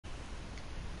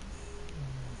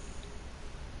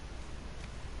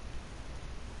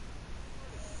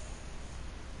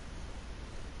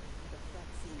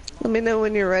Let me know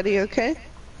when you're ready, okay?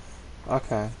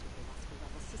 Okay.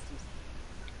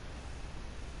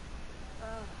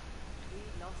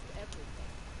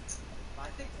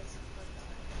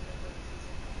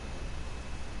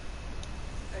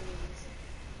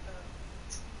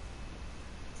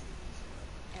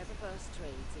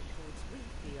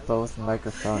 Both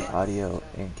microphone audio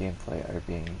and gameplay are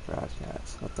being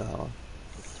broadcast. What the hell?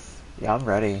 Yeah, I'm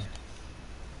ready.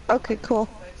 Okay, cool.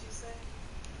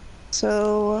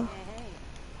 So,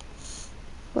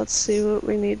 let's see what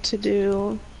we need to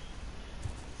do.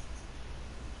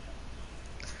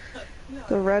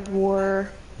 The Red War,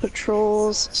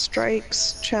 patrols,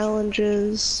 strikes,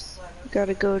 challenges.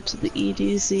 Gotta go to the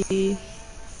EDZ.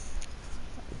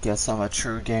 Guess I'm a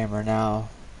true gamer now.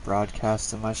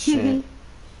 Broadcasting my shit.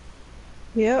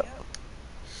 Yep.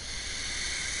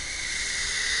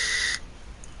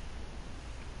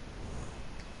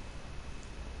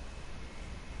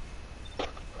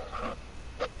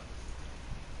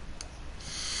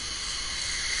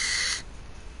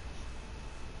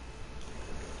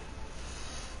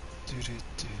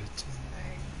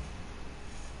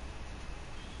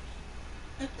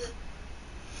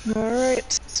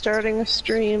 Alright, starting a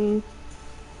stream.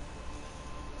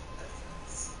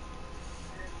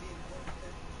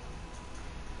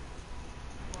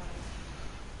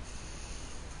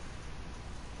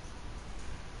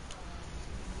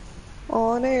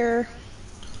 On air.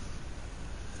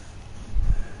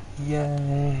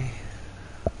 Yay.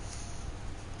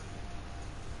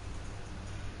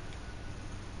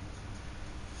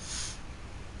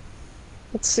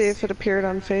 Let's see if it appeared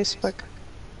on Facebook.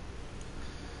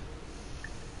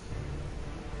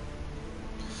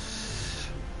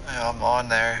 Yeah, I'm on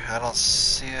there. I don't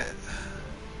see it.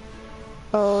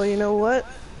 Oh, you know what?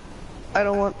 I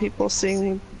don't want people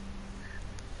seeing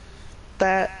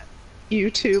that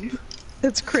YouTube.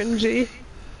 It's cringy.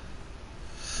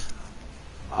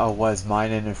 Oh, was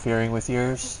mine interfering with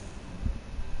yours?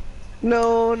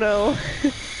 No, no.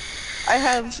 I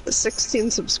have 16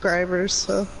 subscribers,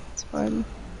 so it's fine.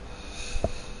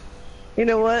 You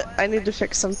know what? I need to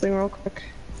fix something real quick.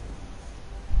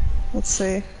 Let's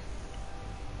see.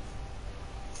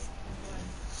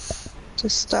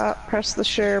 Just stop, press the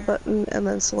share button, and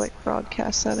then select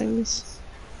broadcast settings.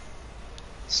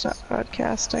 Stop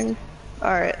broadcasting.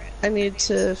 Alright, I need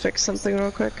to fix something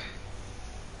real quick.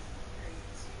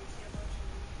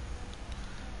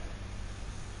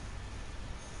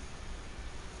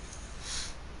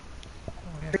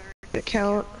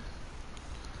 Account.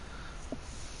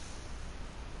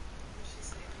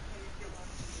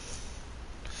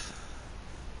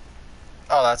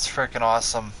 Oh, that's freaking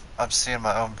awesome. I'm seeing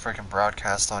my own freaking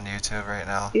broadcast on YouTube right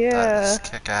now. Yeah. That is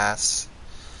kick-ass.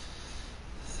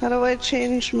 How do I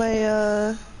change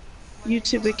my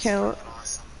YouTube account?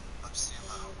 Awesome. I'm seeing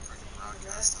my own freaking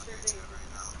broadcast on YouTube right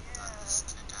now. That is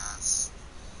kick-ass.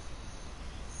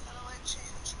 How do I change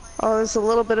my Oh, there's a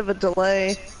little bit of a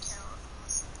delay.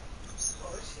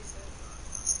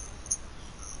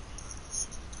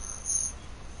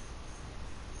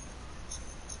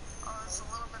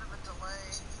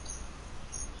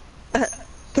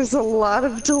 There's a lot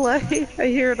of delay. I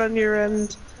hear it on your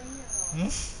end. Hmm?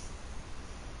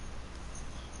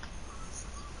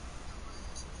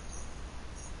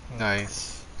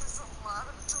 Nice. There's a lot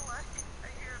of delay. I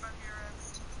hear it on your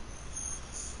end.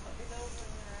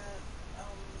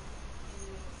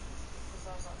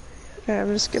 Okay, I'm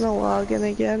just gonna log in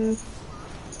again.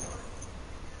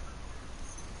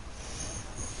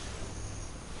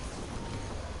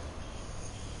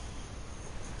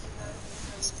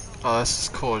 Oh, this is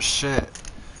cool as shit.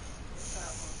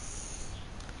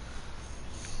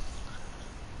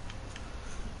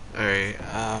 Alright,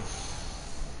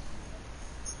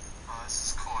 Oh, this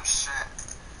is cool as shit.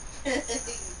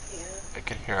 I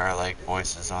can hear our, like,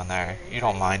 voices on there. You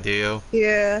don't mind, do you?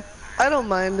 Yeah, I don't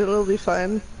mind. It'll be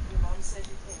fine.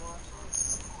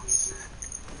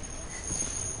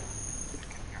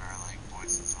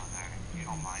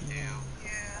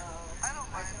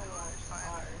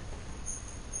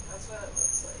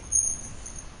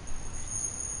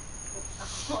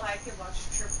 I could watch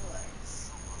Triple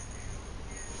X.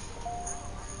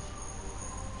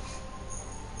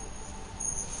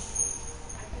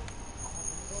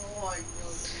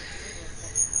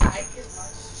 I could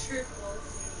watch Triple Z.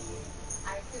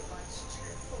 I could watch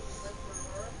Triple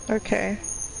Zipper. Okay,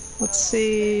 let's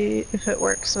see if it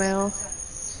works now.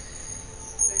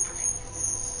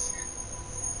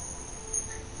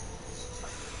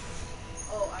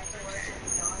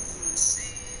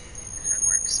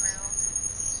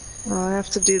 Oh, I have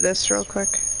to do this real quick.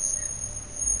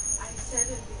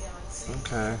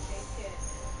 Okay.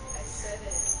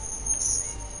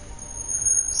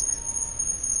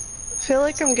 feel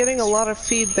like I'm getting a lot of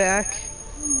feedback.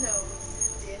 No, you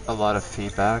didn't. A lot of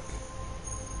feedback.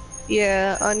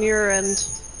 Yeah, on your end.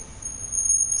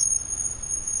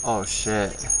 Oh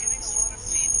shit.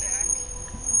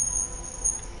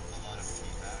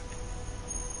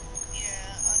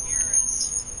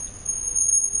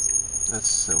 That's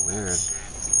so weird. That's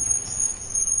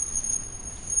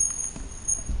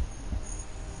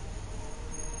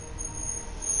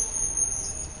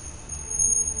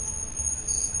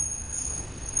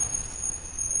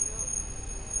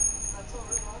what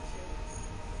we're watching.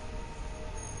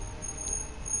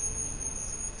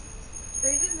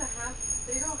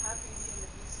 They don't have Beauty and the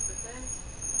Beast, did they?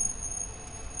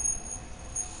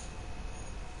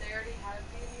 They already had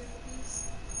Beauty and the Beast?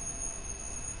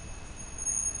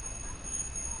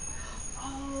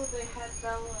 Oh, they had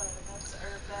Bella.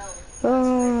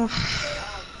 Belle.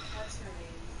 What's her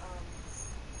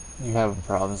name? You having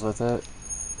problems with it?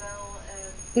 Belle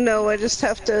and... No, I just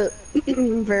have to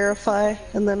verify,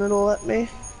 and then it'll let me.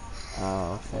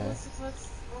 Oh, okay. Well,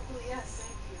 yes,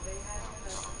 thank you. They had him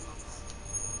as the Beast.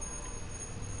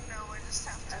 No, I just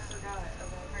have I forgot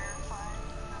about verify, and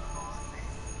then it'll let me.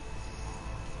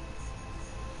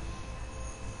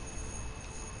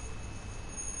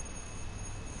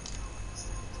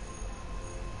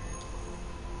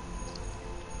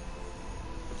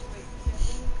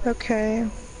 Okay.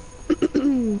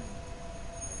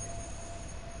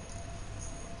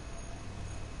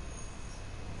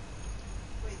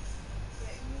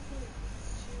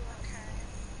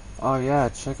 Oh yeah,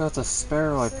 check out the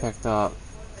sparrow I picked up.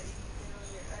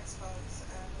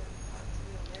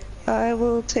 I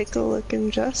will take a look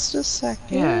in just a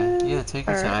second. Yeah, take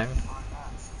your Alright.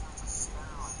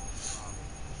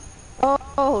 time.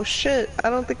 Oh shit, I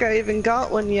don't think I even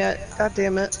got one yet. God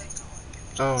damn it.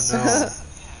 Oh no.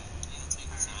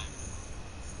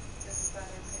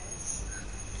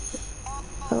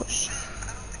 Oh.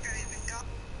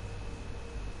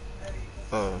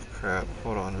 Oh crap,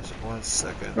 hold on just 1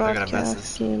 second. I gotta Broadcast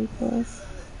message. gameplay.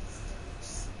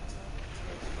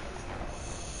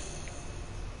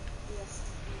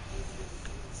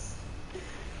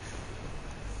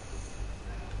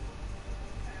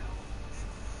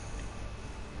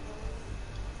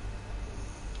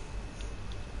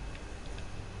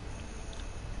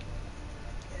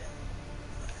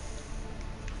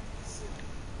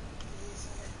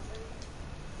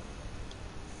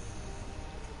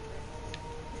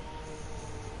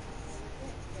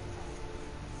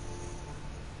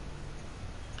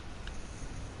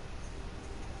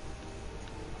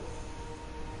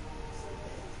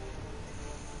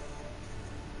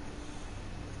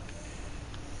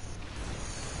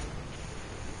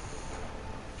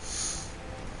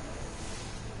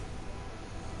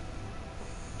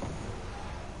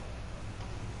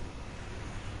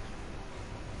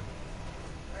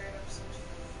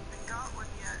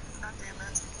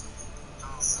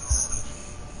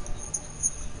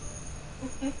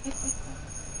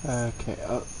 Okay,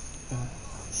 oh.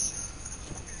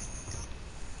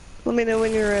 Let me know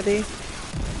when you're ready.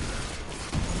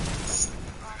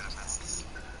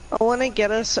 I want to get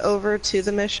us over to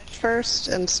the mission first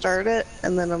and start it,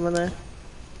 and then I'm gonna...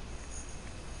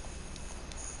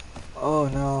 Oh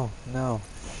no, no.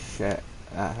 Shit,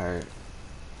 that hurt.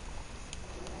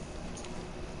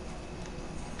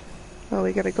 Oh,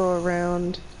 we gotta go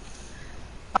around.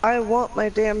 I want my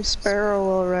damn sparrow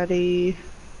already.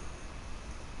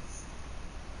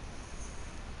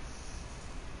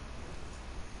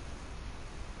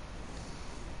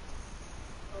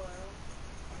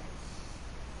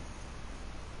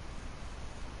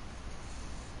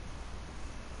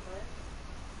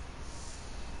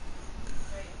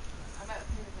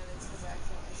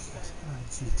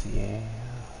 GTA.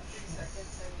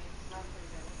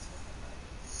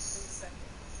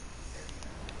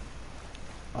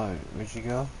 Oh, where'd you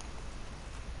go?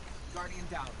 Guardian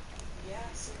down.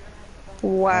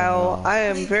 Wow, Oh, no. I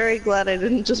am very glad I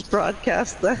didn't just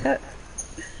broadcast that.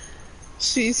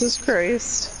 Jesus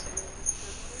Christ.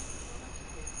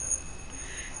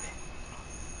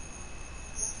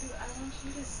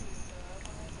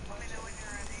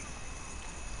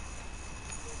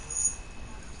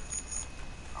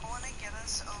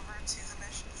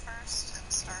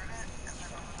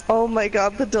 Oh my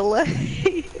god, the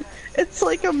delay. It's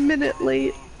like a minute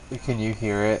late. Can you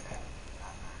hear it?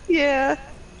 Yeah,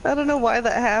 I don't know why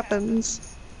that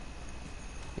happens.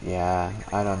 Yeah,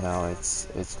 I don't know, it's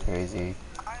crazy.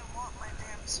 I want my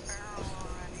damn sparrow already.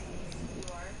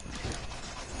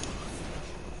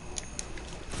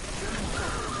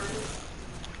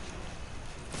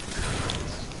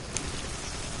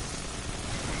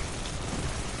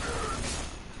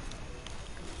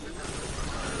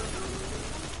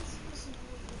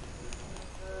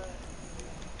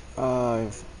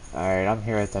 5. Alright, I'm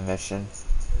here at the mission.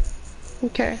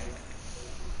 Okay.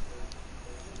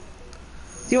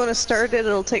 Do you want to start it?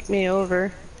 It'll take me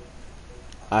over.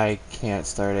 I can't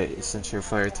start it since you're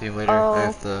fire team leader. Oh, I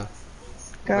have to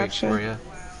wait gotcha. for you. I am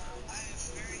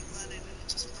very glad I didn't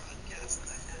just broadcast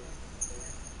that.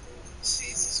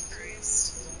 Jesus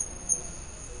Christ.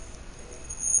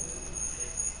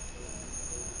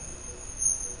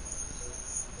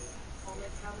 Only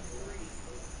count of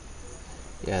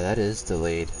 3. Yeah, that is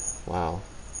delayed. Wow.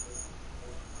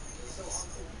 So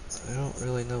often. I don't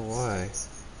really know why.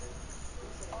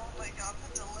 Oh my god,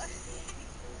 the delay.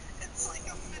 It's like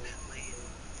a minute late.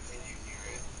 Can you hear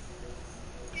it?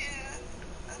 Yeah.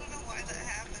 I don't know why that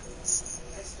happens.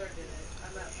 I started it.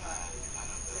 I'm at 5. I don't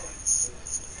know. It's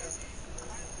crazy.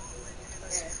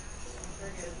 Okay.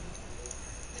 We're good.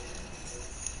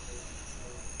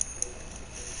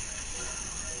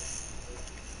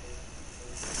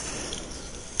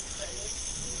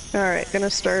 Alright, gonna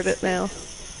start it now.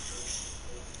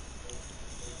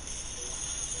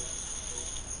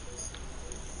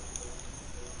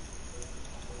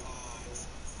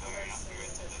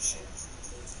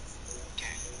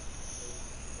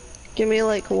 Give me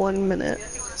like 1 minute.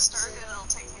 If you want to start it, it'll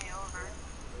take me over.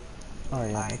 Oh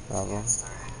yeah, no problem.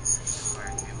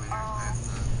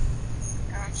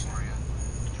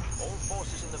 All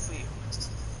forces in the field.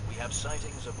 We have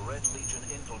sightings of Red Legion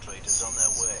infiltrators on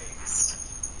their way.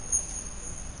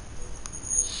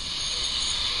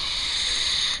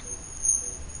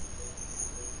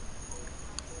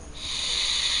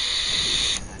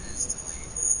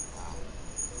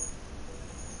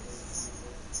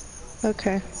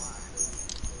 Okay.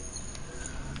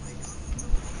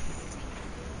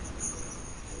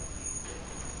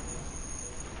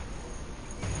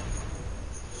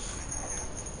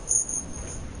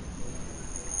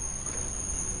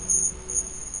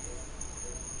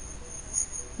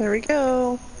 There we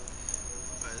go.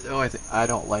 The only thing I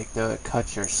don't like though, it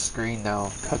cuts your screen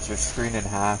now. Cuts your screen in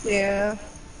half. Yeah.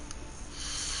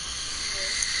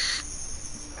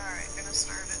 Alright, gonna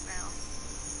start it now.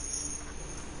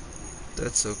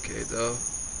 That's okay though.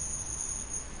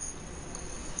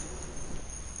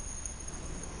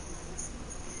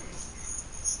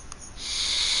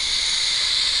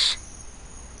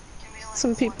 Give me like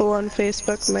Some people on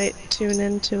Facebook might tune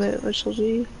into it, which will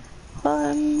be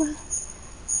fun.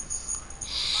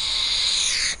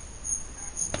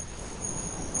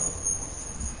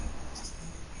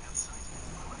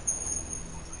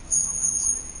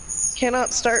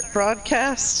 Cannot start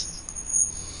broadcast.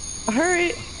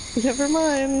 Alright, never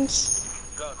mind.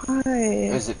 Hi.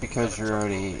 Is it because you're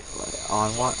already like,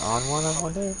 on one? I wonder. I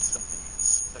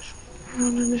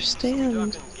don't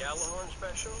understand. Gallahorn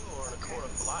special or an Accord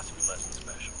philosophy lesson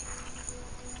special?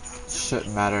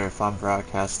 Shouldn't matter if I'm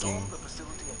broadcasting. The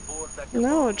facility and board that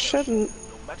No, it shouldn't.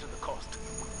 no matter the cost, we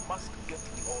must get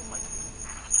to the Almighty.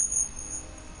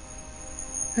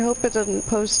 I hope it doesn't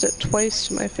post it twice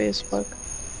to my Facebook.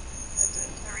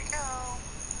 There we go.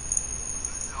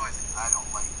 I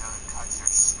don't like how it cuts your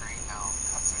screen now.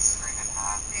 Cuts your screen in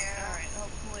half. Yeah. Alright,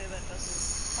 hopefully that doesn't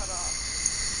cut off.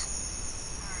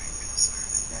 Alright, gonna start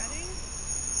it. Ready?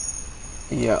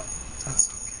 Yeah, That's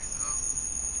okay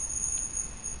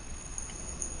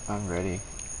though. I'm ready.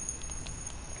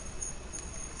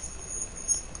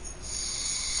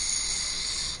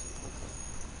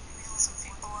 Some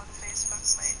people on Facebook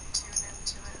might tune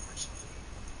into it, which will be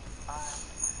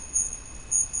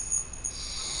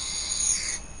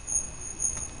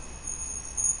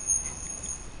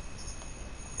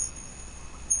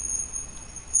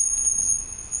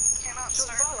cannot So,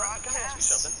 start Vala, can I ask you broadcast.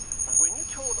 something? When you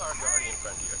told our Guardian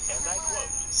friend here, and I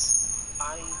quote,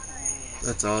 I need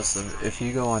That's awesome. If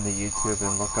you go on the YouTube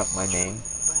and look up my name,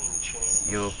 by any chance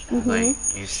you'll like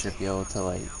you should be able to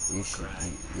like you'll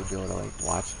be able to like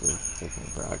watch the freaking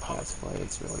broadcast play.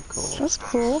 It's really cool. That's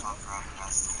cool.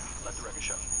 let the record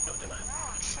show. No denial.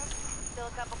 Still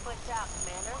a couple points out,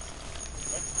 Commander.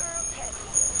 This girl's heavy.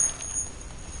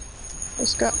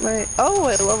 Just got my. Oh,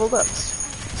 I leveled up.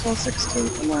 All 16.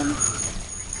 Come on.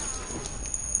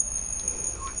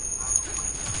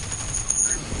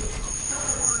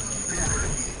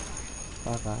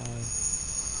 Bye bye.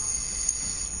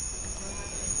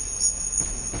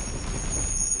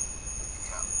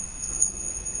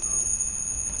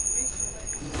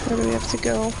 Where do we have to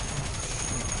go?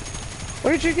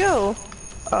 Where'd you go?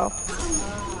 Oh.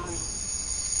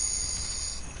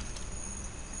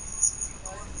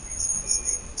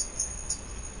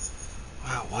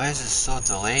 Wow, why is it so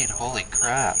delayed? Holy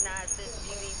crap. Recognize this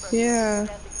beauty from Yeah.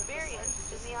 past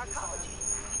experience in the arcology.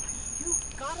 You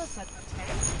got us a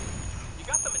tank? You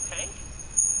got them a tank?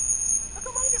 How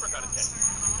come I never got a tank?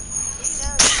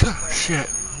 shit.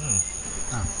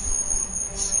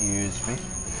 Excuse me.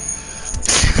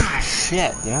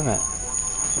 Shit, damn it.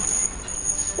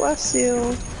 Bless you.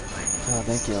 Oh,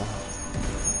 thank you.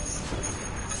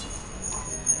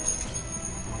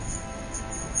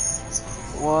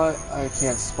 What? I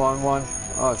can't spawn one?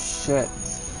 Oh shit.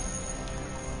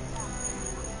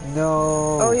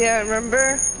 No. Oh yeah,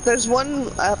 remember? There's one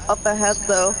up ahead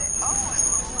though.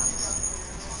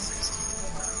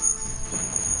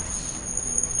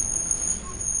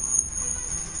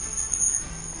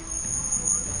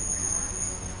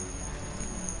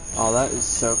 Oh, that is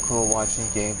so cool watching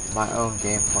my own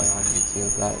gameplay on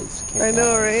YouTube. That is kick-ass. I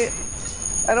know, right?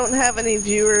 I don't have any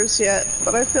viewers yet,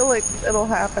 but I feel like it'll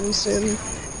happen soon.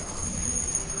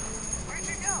 Where'd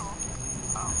you go?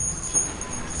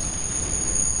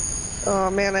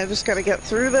 Oh man, I just gotta get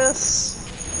through this.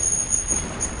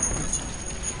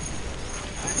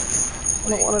 I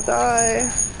don't wanna die.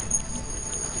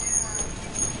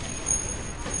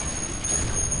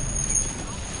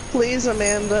 Please,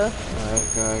 Amanda.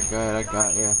 Alright, good, I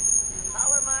got you.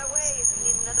 Holler my way if you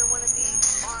need another one of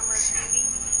these armor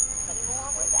beauties. Let me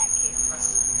know where that came from.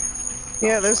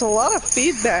 Yeah, there's a lot of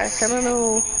feedback. I don't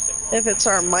know if it's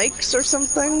our mics or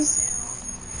something.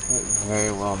 It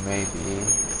very well may be.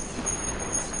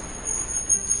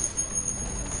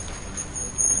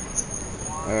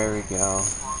 There we go.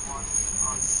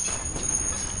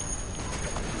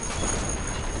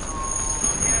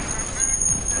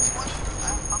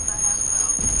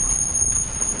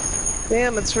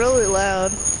 Damn, it's really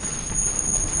loud.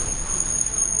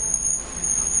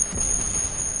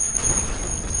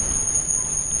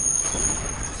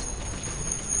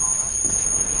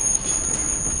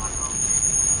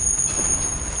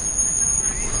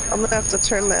 I'm gonna have to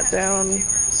turn that down.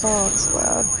 Oh, it's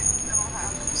loud.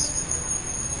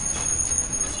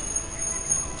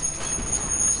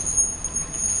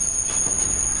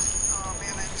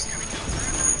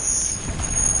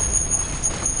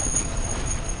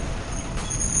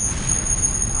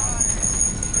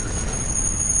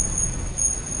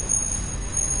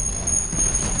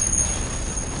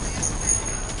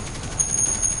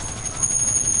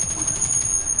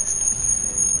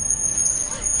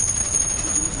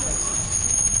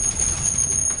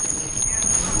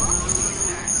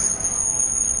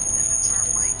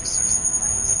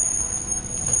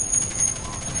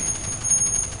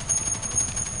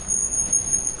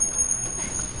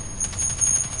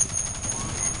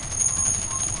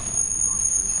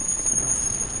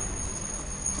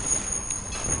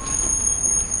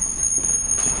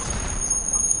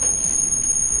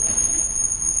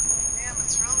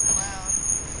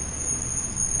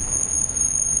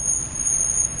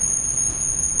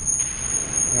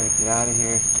 Get out of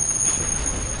here.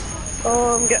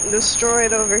 Oh, I'm getting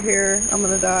destroyed over here. I'm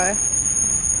gonna die.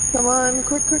 Come on,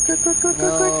 quick, quick, quick, quick, quick, quick,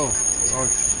 No. quick. Oh,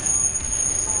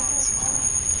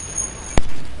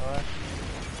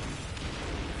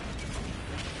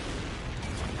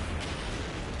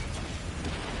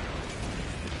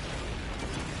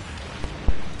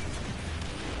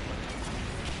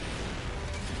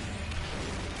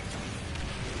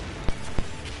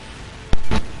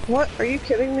 what? What? Are you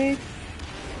kidding me?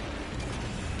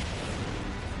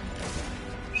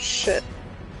 Shit.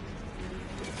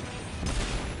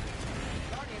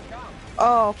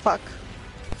 Oh, fuck.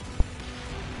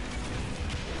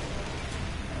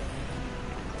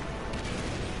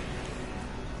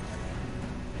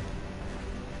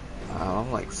 Wow,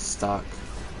 I'm like stuck.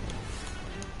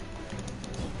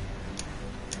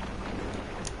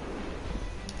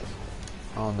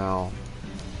 Oh no.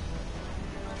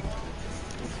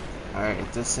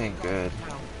 Alright, this ain't good.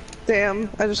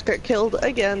 Damn, I just got killed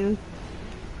again.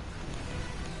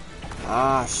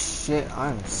 Ah, shit,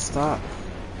 I'm stuck.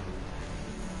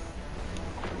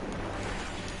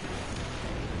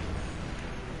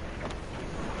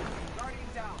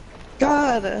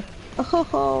 God.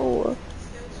 Oh.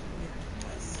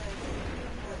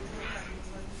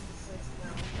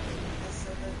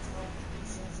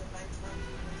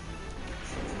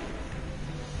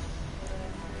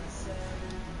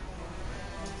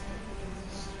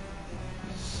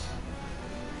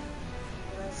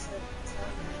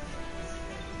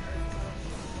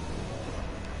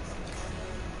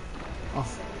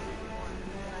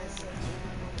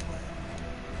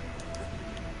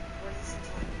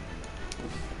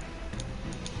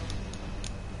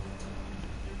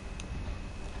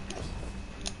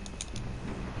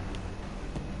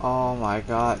 Oh my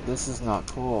god, this is not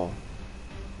cool.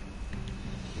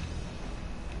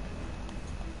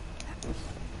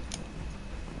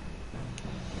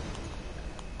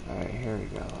 Alright, here we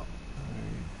go.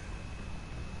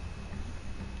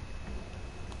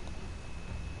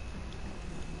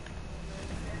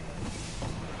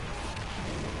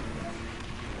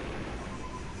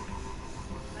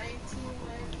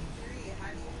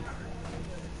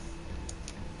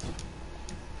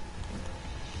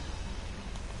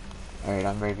 Alright,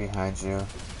 I'm right behind you.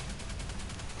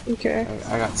 Okay.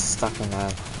 I got stuck in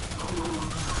that.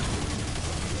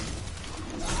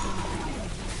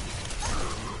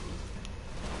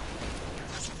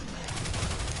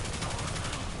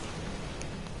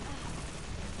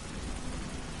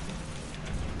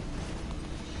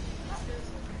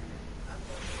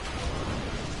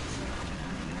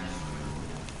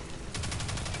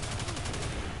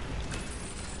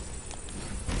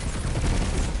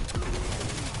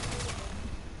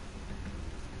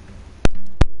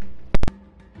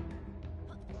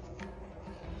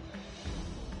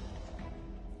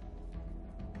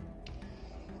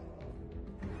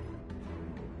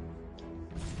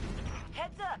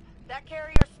 Heads up! That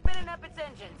carrier's spinning up its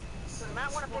engines. You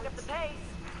might want to pick up the pace.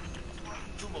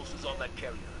 Tumos is on that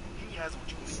carrier. He has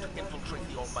what you need to infiltrate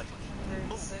the Almighty.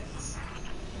 Move. 36.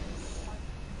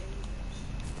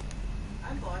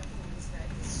 I'm blocking this guy.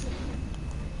 He's shooting.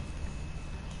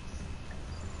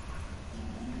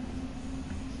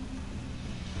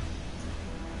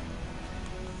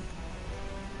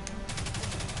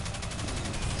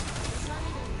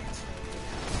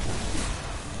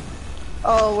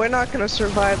 Oh, we're not gonna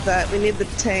survive that. We need the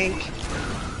tank.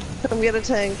 Come get a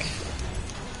tank.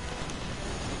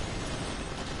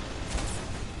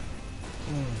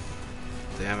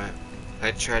 Damn it.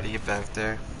 I tried to get back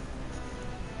there.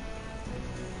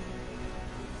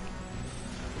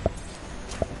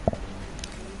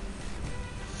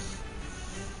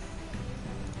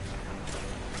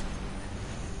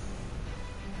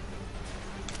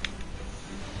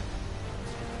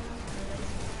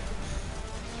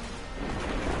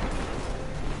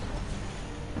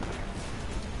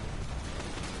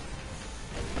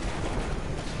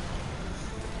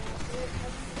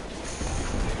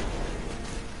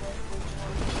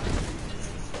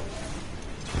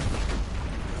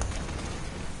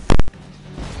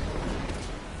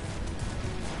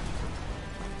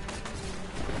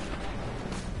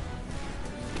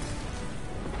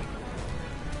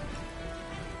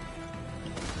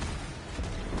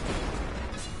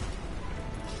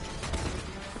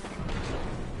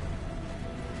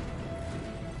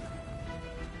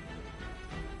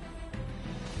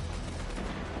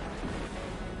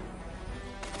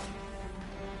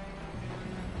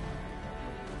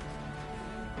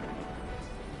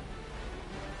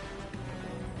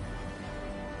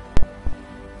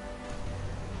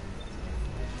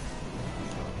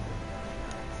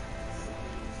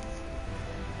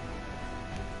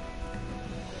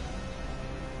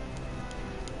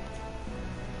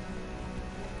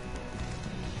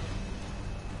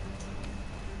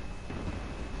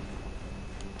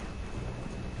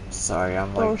 Sorry,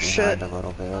 I'm like Oh, shit. behind a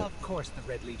little bit. Of course the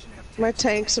Red Legion have tanks. My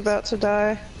tank's about to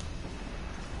die.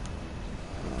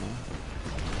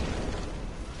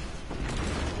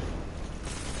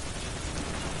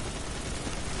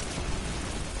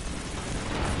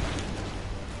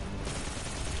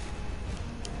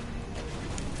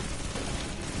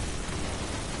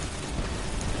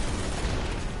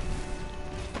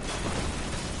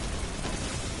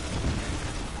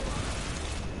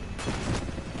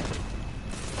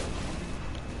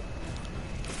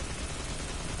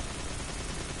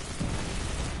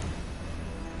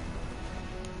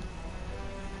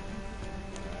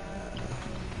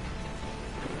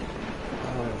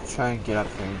 Try and get up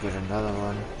here and get another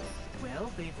one. Well,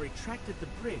 they've retracted the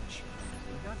bridge.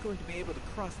 We're not going to be able to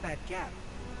cross that gap.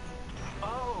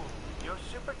 Oh, your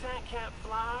super tank can't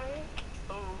fly?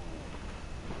 Oh.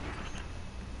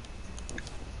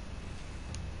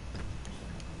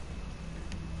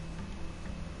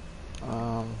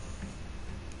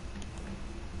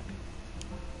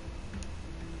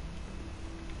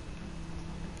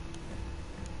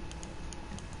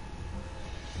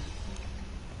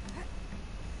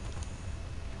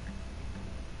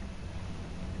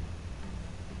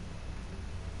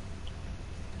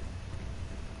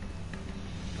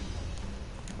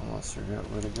 Almost forgot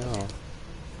where to go.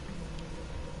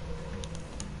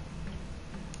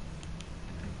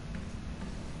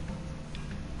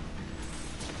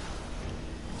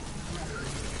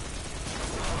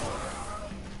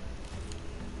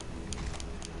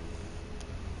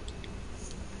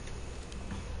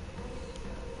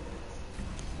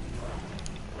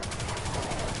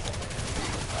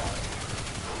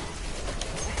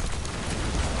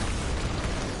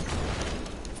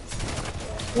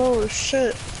 Oh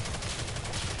shit.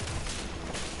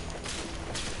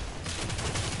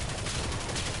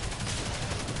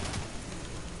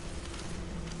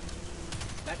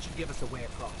 That should give us a way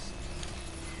across.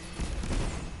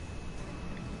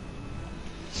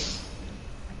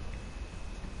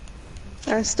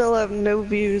 I still have no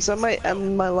views. I might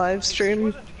end my live stream.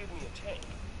 Wasn't to give me a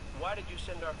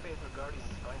send our favorite guardian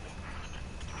to find me.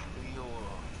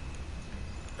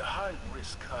 The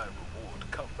high-risk,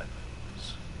 high-reward combat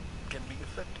moves can be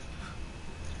effective.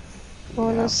 I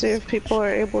want to see if people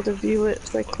are able to view it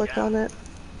if they click on it.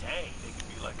 Dang, they could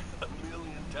be like a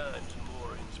million times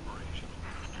more inspirational.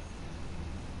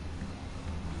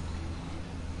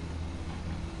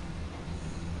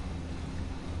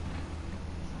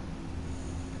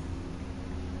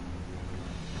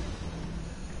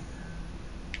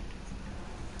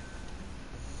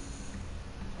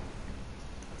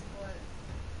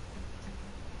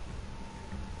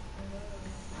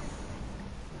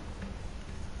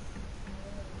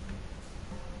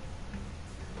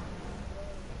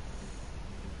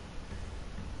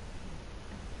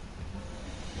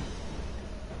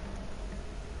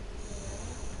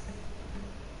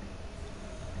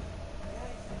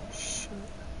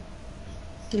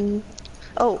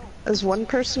 Oh, is one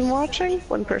person watching?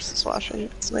 One person's watching.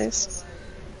 It's nice.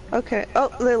 Okay. Oh,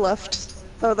 they left.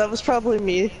 Oh, that was probably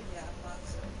me.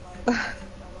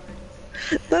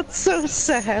 That's so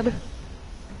sad.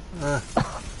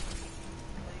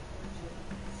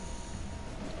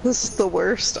 This is the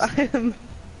worst. I am.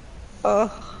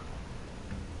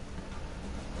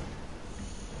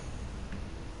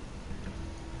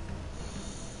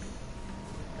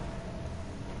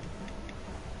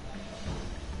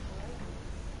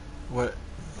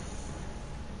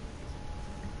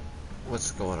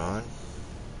 What's going on?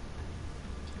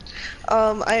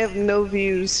 I have no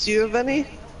views. Do you have any?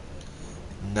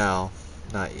 No,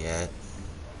 not yet.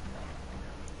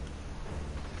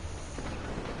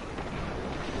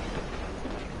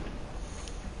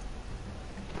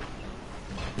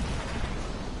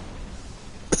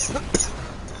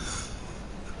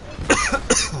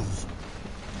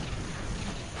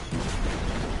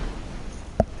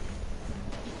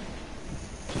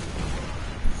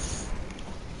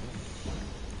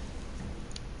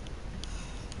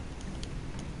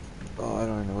 Oh, I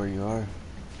don't know where you are.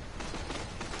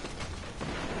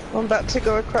 I'm about to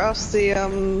go across the,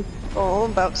 oh,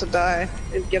 I'm about to die.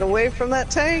 And get away from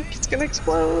that tank, it's gonna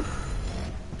explode.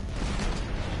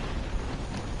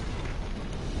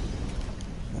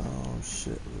 Oh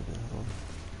shit, where the hell?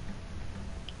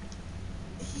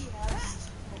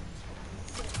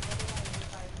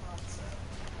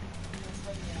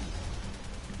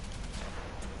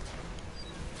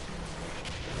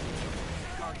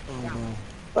 Oh no.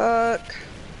 Fuck.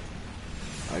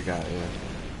 I got you.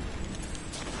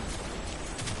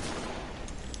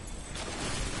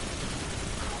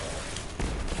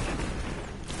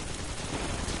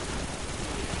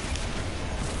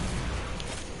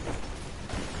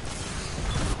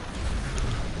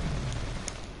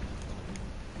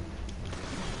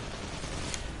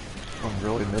 I'm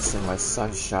really missing my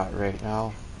sunshot right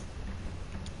now.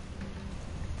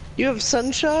 You have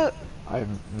sunshot?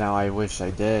 Now I wish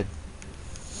I did.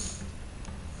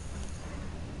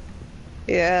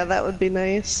 Yeah, that would be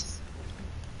nice.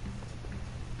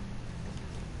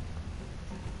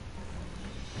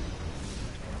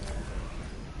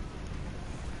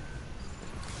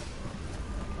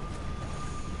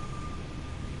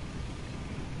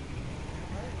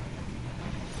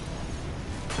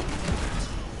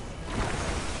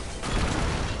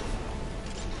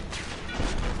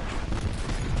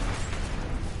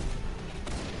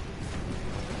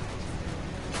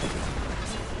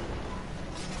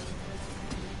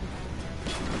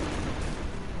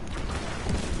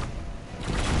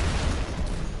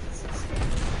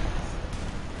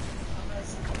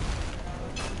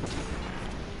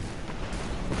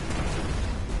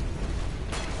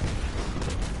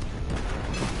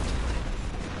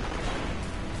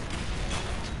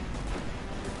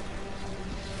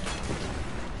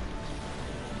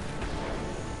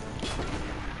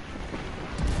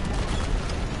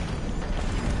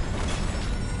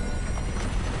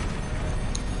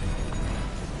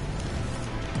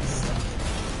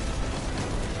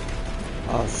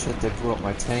 Oh shit, they blew up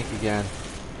my tank again.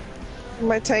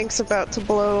 My tank's about to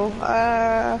blow.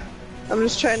 I'm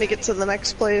just trying to get to the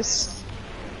next place.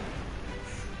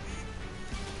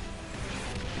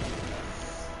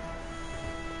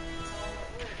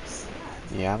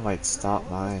 Yeah, I might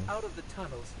stop mine. Out of the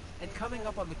tunnels and coming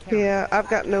up on the Yeah, I've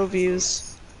got no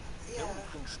views. The only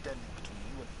thing standing between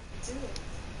you and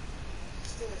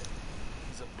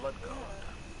he's a blood god,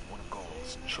 one of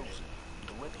Gaul's chosen.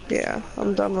 Yeah,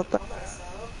 I'm done with that.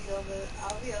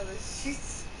 I'll be able to shoot.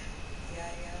 Yeah,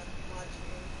 watch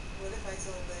me. What if I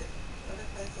sold it? What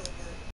if I sold it?